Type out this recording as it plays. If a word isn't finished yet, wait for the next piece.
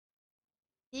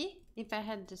See, if I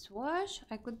had this wash,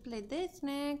 I could play this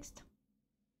next.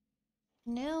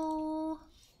 No.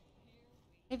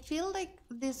 I feel like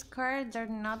these cards are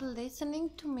not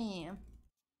listening to me.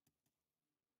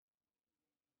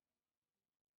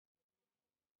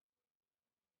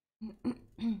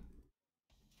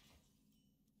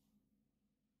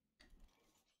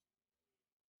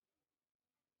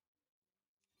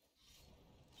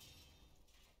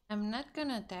 I'm not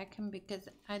gonna attack him because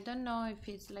I don't know if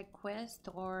it's like quest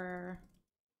or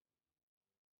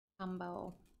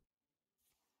combo.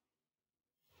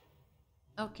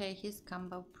 Okay, he's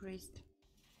combo priest.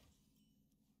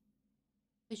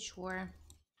 For sure.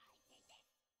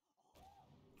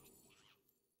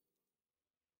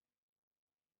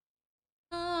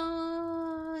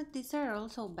 These are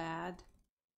also bad.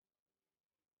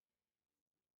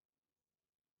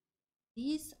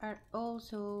 These are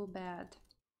also bad.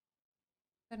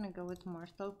 I'm gonna go with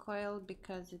Mortal Coil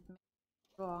because it makes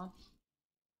me draw.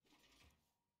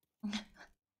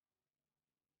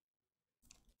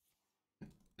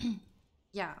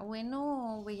 Yeah, we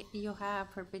know you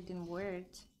have forbidden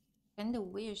words. Kinda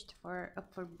wished for a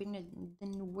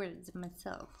forbidden words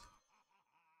myself.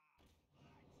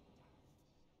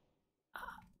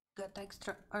 Got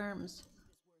extra arms.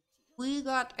 We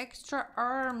got extra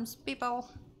arms, people.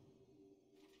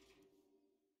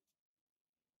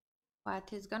 What,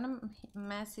 he's gonna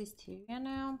mass hysteria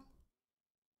now?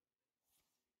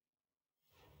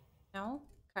 No?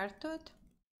 Cartot?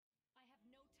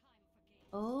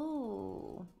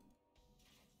 Oh.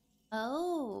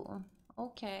 Oh.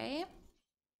 Okay.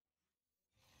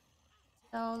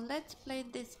 So let's play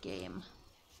this game.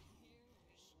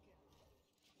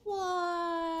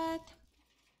 What?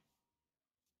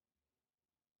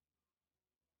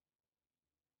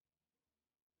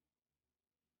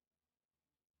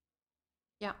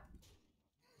 Yeah.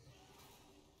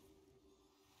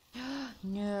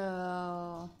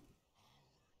 No.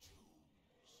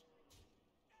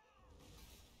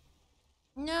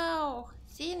 No.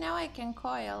 See, now I can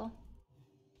coil.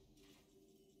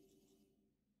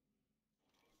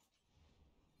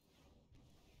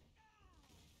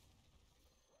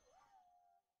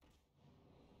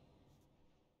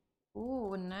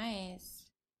 Ooh, nice.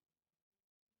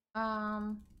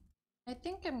 I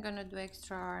think I'm gonna do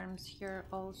extra arms here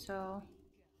also.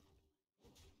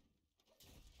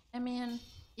 I mean,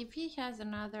 if he has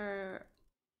another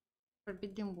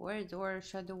forbidden word or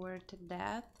shadow word to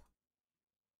death.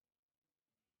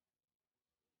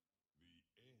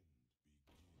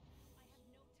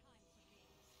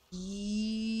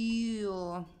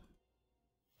 You.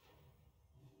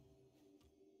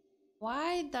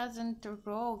 Why doesn't the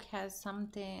rogue has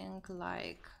something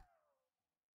like?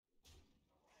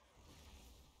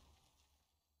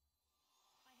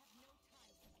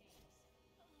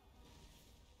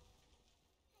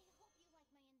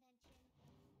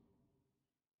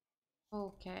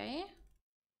 Okay.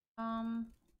 Um.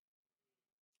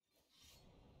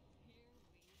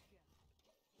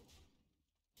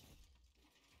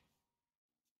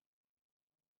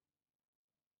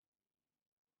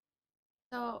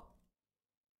 So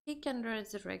he can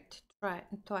resurrect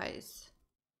twice.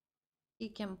 He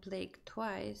can plague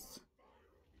twice.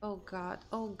 Oh god.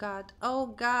 Oh god. Oh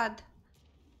god.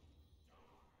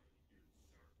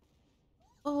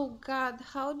 Oh god.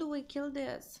 How do we kill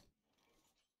this?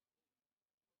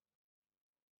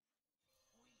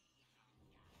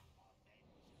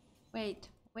 Wait.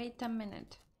 Wait a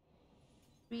minute.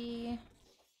 Three.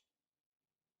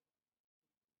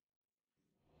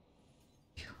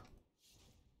 Phew.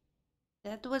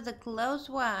 That was a close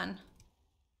one.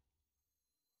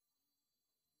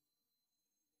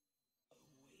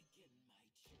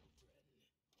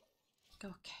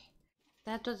 Okay.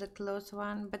 That was a close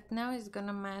one, but now he's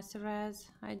gonna mass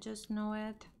res. I just know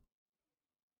it.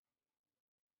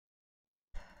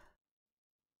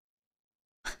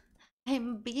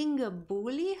 I'm being a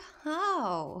bully?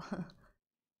 How?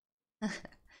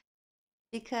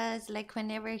 Because like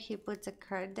whenever he puts a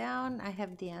card down, I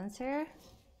have the answer.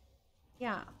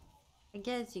 Yeah, I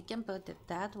guess you can put it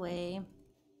that way.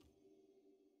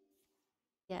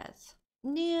 Yes.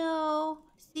 No,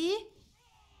 see?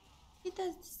 He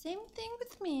does the same thing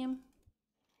with me.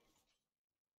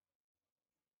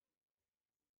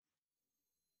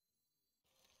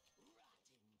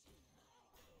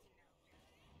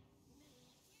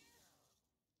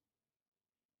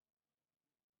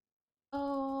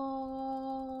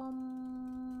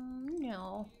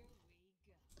 No.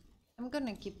 I'm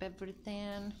gonna keep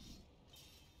everything.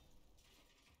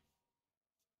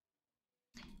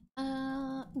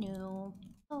 No.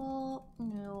 Oh,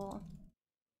 no.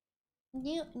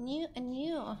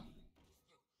 New.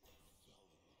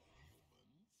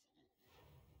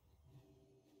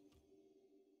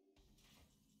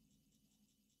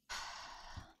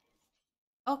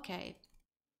 Okay,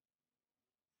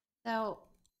 so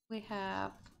we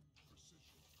have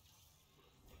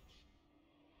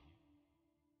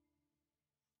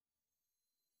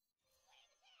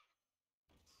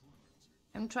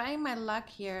I'm trying my luck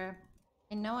here.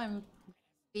 I know I'm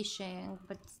fishing,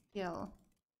 but still.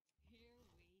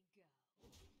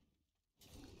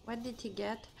 What did he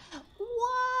get?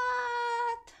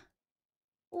 What?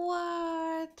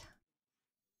 What?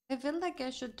 I feel like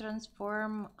I should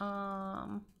transform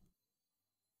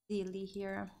Zilly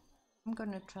here. I'm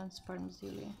gonna transform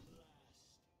Zilly.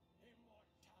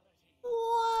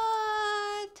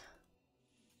 What?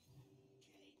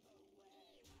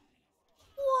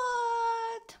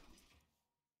 What?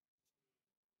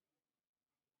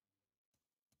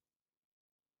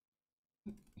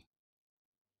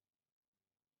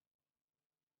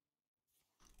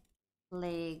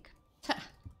 Leg.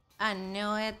 I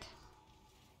knew it.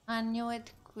 I knew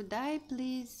it. Could I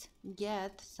please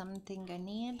get something I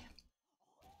need?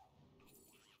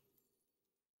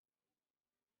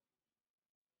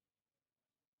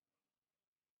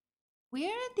 We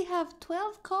already have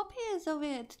 12 copies of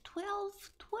it.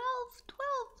 12, 12,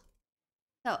 12.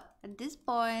 So at this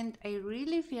point, I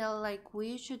really feel like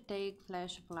we should take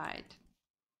Flash of Light.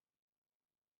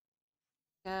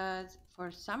 Because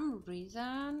for some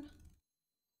reason,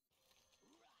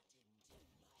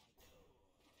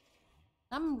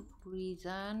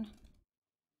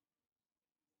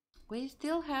 we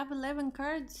still have 11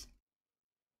 cards.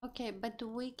 Okay, but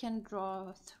we can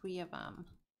draw 3 of them.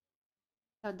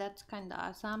 So that's kind of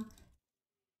awesome.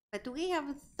 But we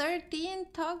have 13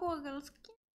 Togwaggles.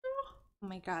 Oh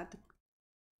my god.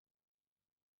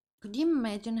 Could you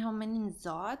imagine how many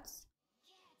Zots?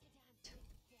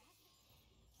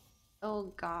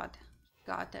 Oh god.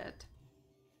 Got it.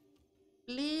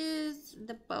 Please,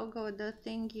 the pogo, the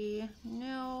thingy.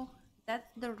 No, that's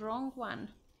the wrong one.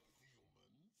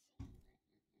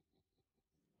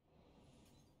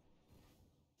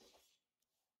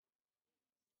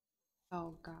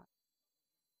 Oh god.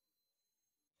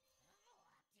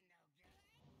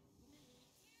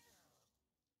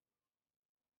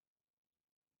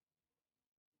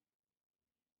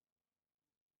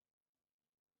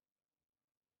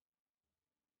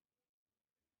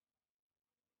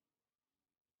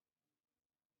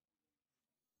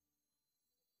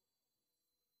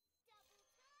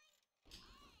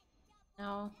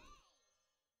 No.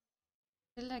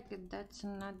 I feel like that's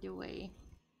not the way.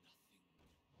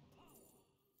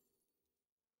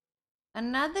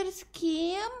 Another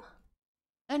scheme?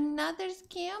 Another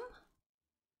scam?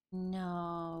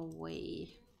 No way.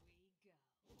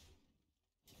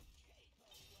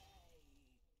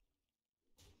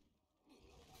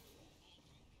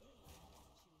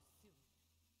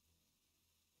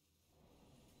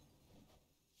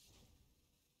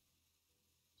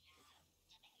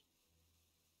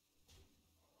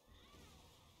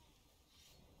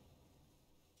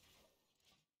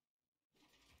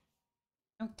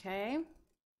 Okay.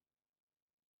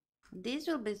 This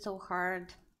will be so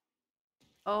hard.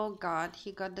 Oh god,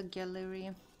 he got the gallery.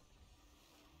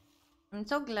 I'm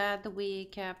so glad we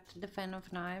kept the Fan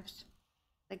of Knives.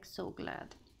 Like, so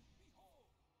glad.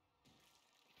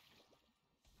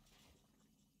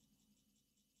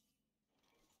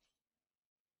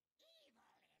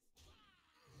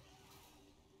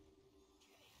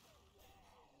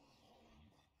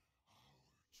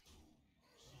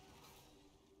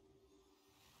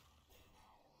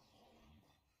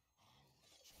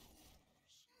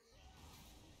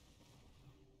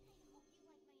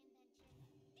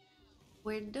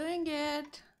 We're doing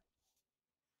it.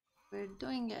 We're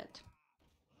doing it.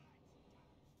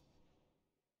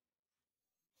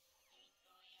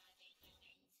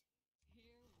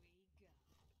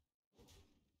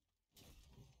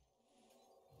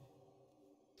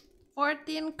 Go.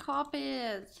 14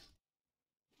 copies.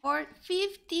 Or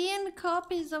 15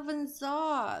 copies of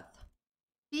Nzoth.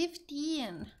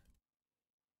 15.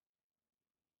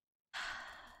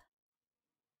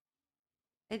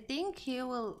 I think he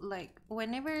will, like,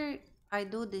 whenever I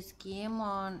do this game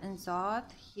on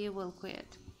Nzoth, he will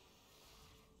quit.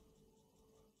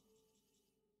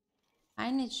 I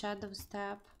need Shadow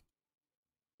Step.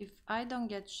 If I don't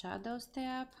get Shadow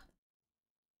Step,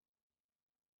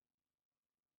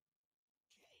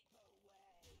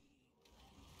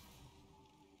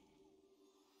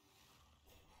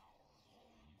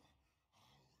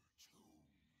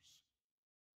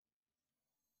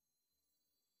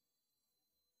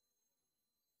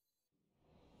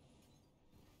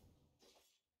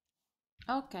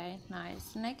 okay,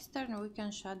 nice. Next turn we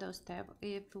can Shadow Step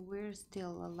if we're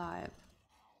still alive.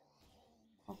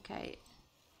 Okay.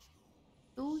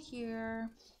 Two here.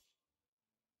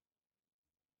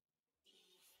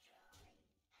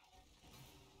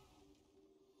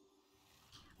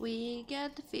 We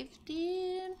get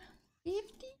 15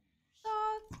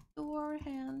 dots to our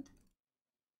hand.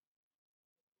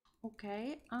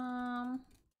 Okay,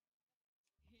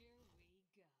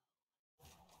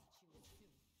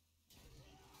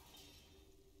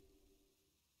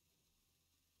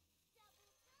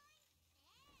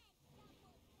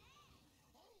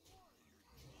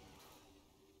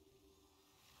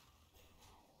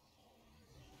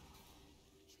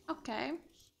 okay.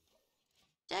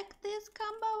 Check this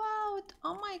combo out.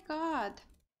 Oh my god.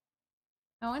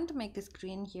 I want to make a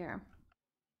screen here.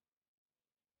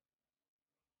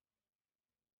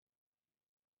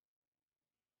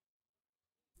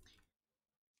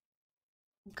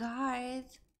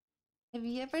 Guys, have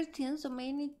you ever seen so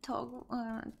many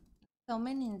so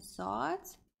many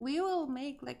Zods? We will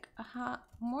make like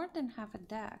more than half a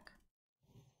deck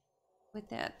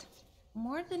with it.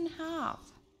 More than half.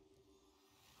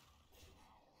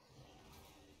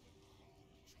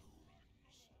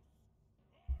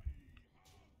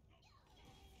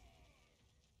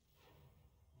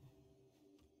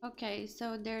 Okay,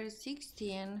 so there's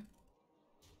 16.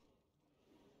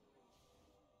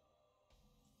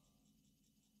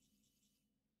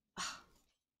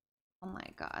 Oh my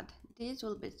god, this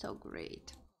will be so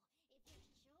great.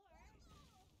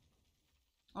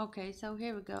 Okay, so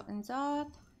here we go. In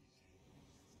Zod.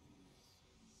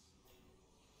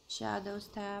 Shadow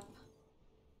Step.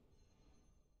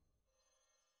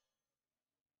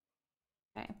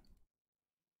 Okay.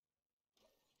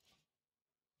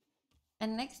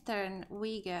 And next turn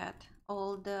we get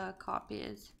all the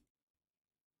copies.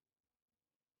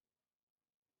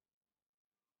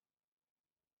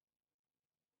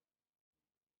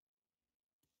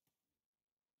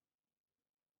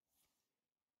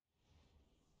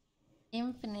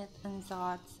 Infinite and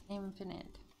Zods.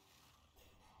 Infinite.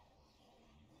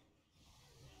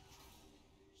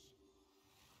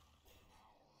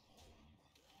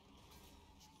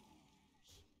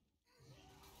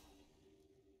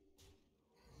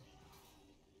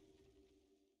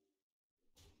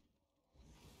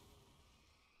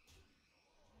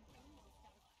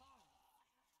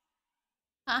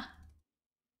 Huh.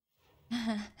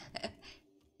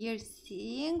 You're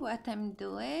seeing what I'm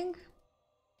doing?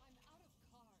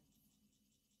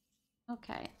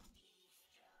 Okay.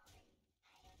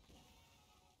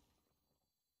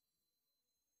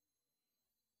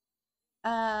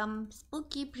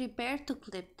 Spooky, prepare to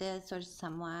clip this or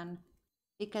someone,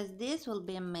 because this will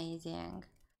be amazing.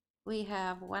 We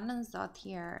have one Zot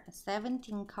here,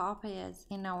 17 copies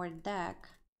in our deck,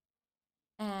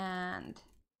 and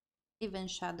even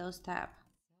Shadow Step.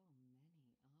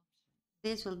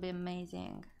 This will be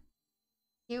amazing.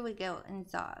 Here we go in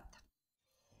Zot.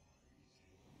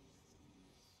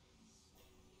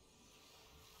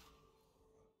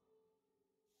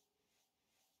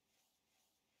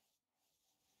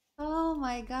 Oh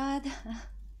my god.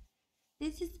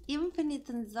 This is infinite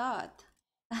in Zot.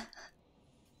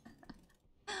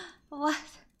 What?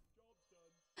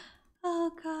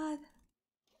 Oh god.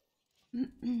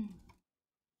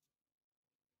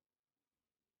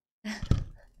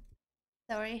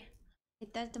 Sorry, I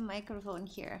touched the microphone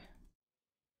here.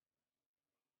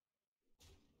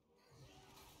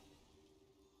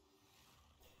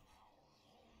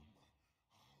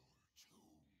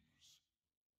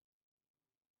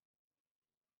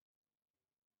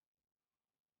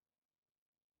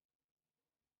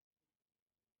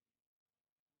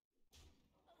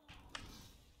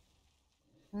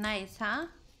 Nice, huh?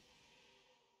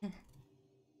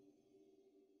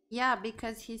 Yeah,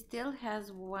 because he still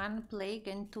has one plague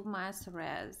and two mass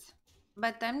res.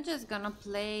 But I'm just gonna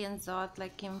play and Zot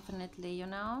like infinitely, you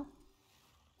know?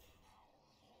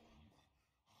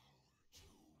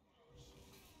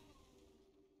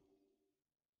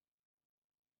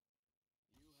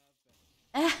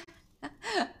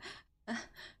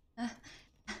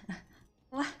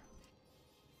 What?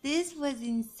 This was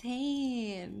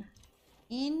insane.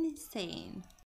 Insane.